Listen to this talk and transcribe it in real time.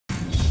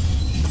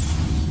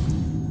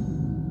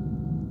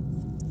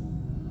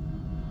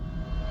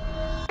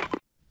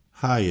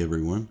Hi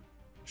everyone,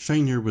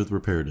 Shane here with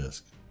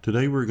RepairDesk.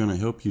 Today we're going to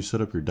help you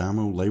set up your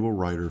DYMO Label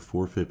Writer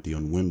 450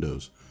 on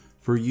Windows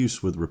for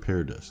use with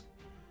RepairDesk.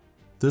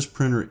 This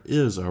printer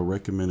is our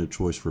recommended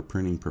choice for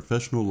printing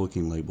professional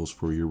looking labels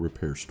for your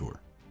repair store.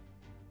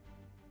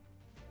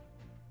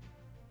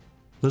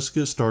 Let's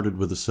get started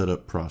with the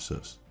setup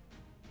process.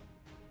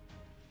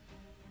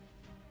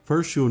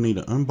 First, you'll need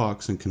to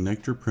unbox and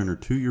connect your printer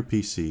to your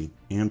PC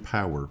and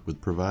power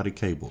with provided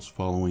cables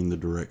following the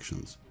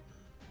directions.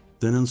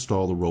 Then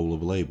install the roll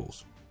of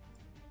labels.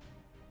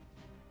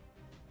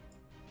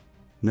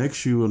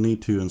 Next, you will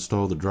need to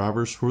install the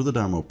drivers for the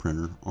DYMO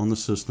printer on the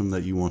system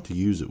that you want to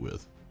use it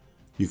with.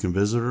 You can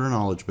visit our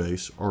knowledge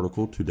base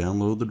article to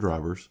download the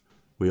drivers.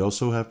 We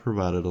also have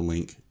provided a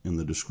link in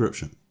the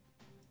description.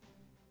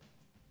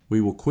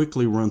 We will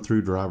quickly run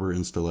through driver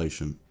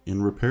installation. In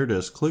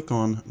RepairDesk, click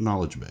on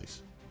Knowledge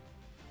Base.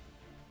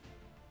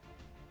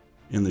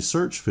 In the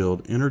search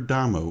field, enter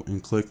DYMO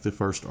and click the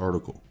first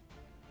article.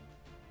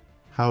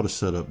 How to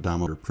set up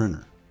DYMO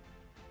printer.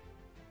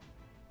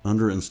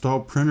 Under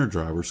Install Printer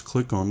Drivers,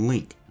 click on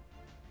Link.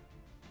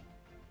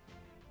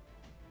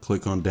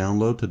 Click on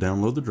Download to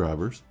download the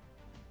drivers.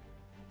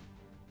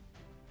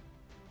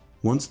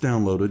 Once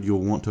downloaded,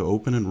 you'll want to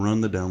open and run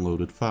the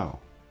downloaded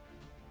file.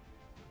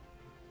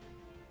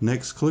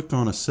 Next, click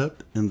on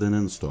Accept and then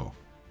Install.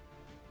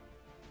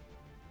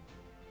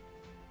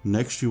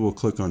 Next, you will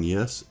click on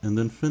Yes and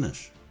then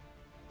Finish.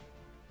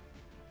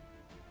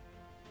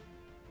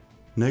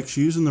 Next,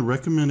 using the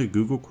recommended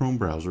Google Chrome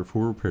browser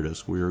for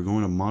RepairDesk, we are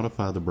going to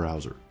modify the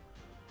browser.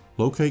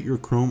 Locate your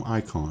Chrome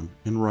icon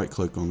and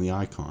right-click on the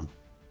icon,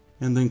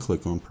 and then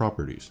click on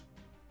Properties.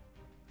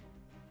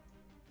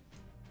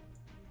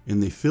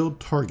 In the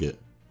field Target,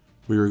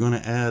 we are going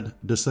to add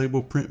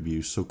Disable Print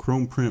View, so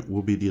Chrome Print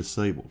will be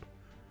disabled.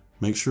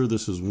 Make sure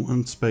this is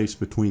one space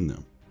between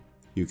them.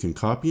 You can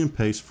copy and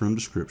paste from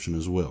description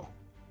as well.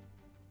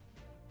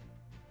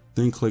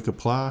 Then click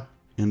Apply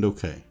and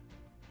OK.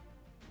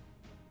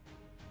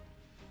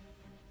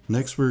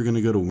 Next, we're going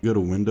to go to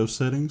Windows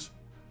Settings,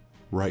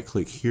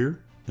 right-click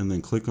here, and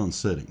then click on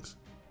Settings.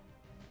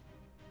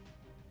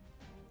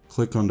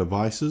 Click on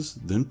Devices,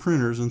 then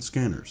Printers and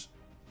Scanners.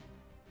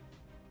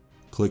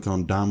 Click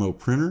on DYMO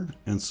Printer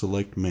and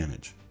select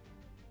Manage.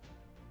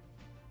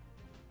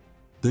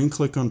 Then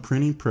click on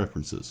Printing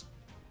Preferences.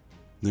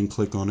 Then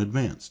click on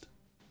Advanced.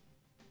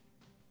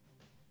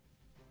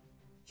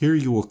 Here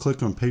you will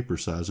click on paper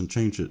size and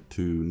change it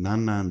to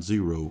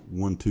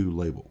 99012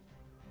 label,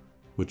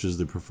 which is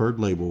the preferred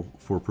label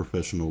for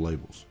professional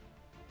labels.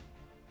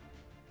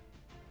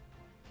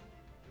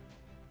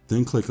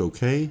 Then click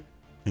OK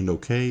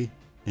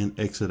and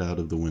exit out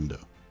of the window.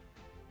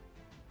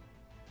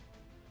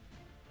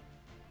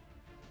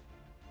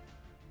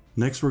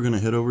 Next, we're going to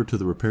head over to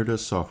the RepairDesk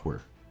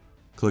software.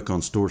 Click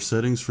on Store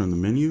Settings from the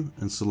menu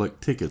and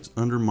select Tickets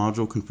under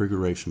Module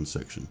Configuration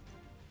section.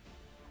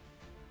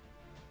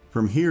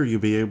 From here, you'll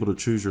be able to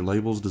choose your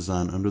labels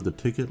design under the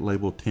Ticket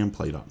Label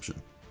Template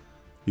option.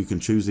 You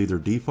can choose either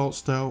default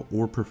style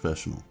or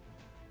professional.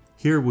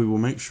 Here we will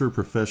make sure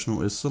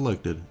professional is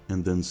selected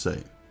and then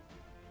save.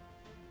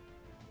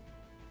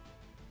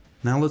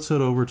 Now let's head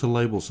over to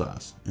label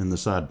size in the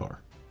sidebar.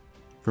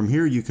 From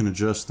here you can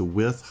adjust the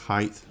width,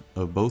 height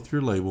of both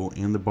your label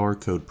and the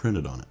barcode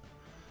printed on it.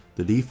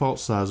 The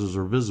default sizes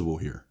are visible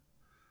here.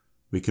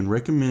 We can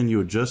recommend you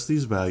adjust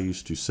these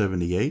values to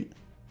 78,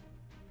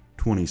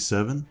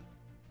 27,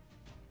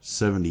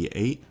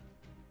 78,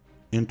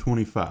 and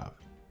 25.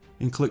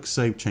 And click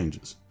Save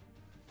Changes.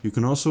 You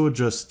can also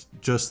adjust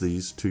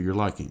these to your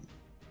liking.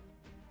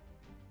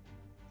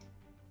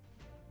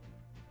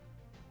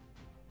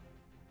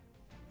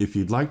 If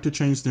you'd like to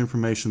change the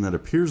information that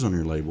appears on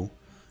your label,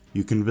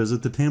 you can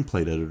visit the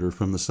template editor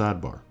from the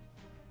sidebar.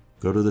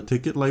 Go to the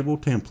ticket label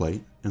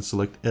template and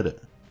select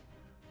Edit.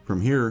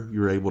 From here,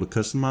 you're able to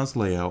customize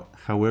layout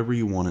however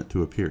you want it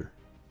to appear.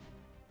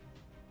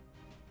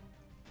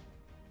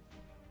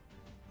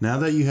 Now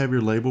that you have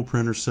your label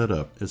printer set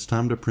up, it's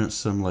time to print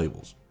some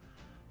labels.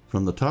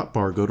 From the top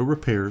bar, go to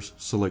Repairs,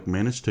 select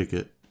Manage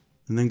Ticket,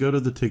 and then go to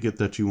the ticket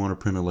that you want to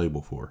print a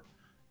label for,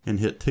 and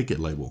hit Ticket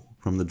Label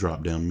from the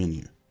drop-down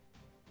menu.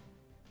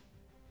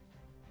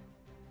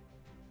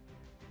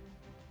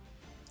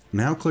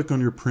 Now click on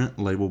your Print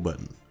Label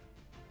button,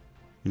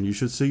 and you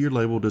should see your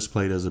label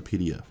displayed as a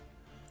PDF.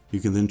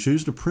 You can then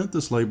choose to print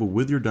this label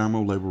with your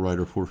DYMO Label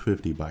Writer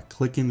 450 by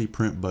clicking the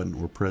Print button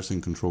or pressing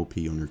Ctrl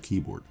P on your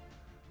keyboard.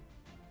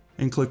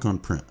 And click on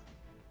Print.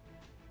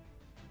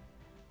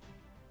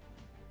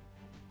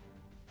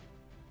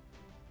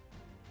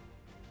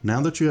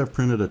 Now that you have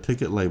printed a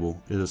ticket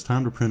label, it is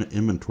time to print an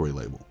inventory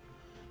label.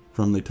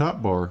 From the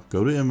top bar,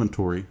 go to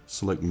Inventory,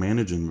 select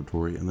Manage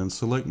Inventory, and then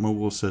select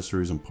Mobile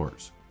Accessories and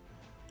Parts.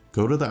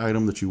 Go to the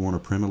item that you want to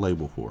print a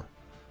label for.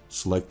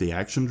 Select the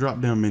Action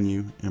drop-down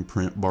menu and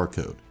print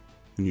Barcode,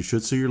 and you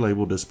should see your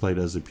label displayed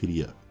as a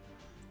PDF.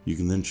 You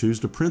can then choose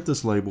to print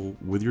this label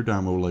with your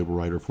DYMO Label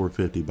Writer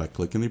 450 by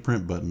clicking the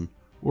Print button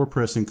or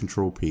pressing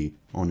Ctrl P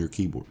on your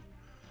keyboard,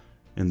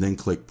 and then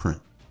click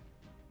Print.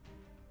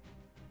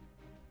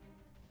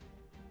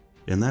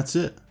 And that's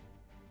it.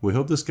 We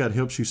hope this guide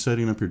helps you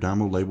setting up your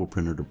DYMO label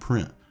printer to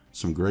print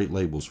some great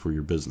labels for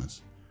your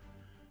business.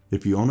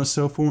 If you own a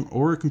cell phone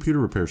or a computer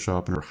repair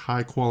shop and are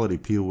high quality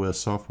POS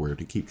software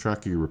to keep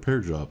track of your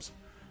repair jobs,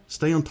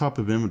 stay on top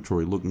of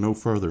inventory, look no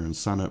further, and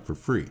sign up for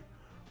free.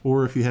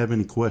 Or if you have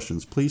any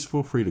questions, please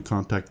feel free to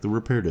contact the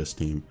RepairDesk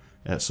team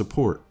at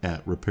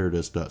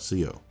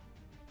support@repairdesk.co.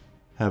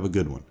 Have a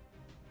good one.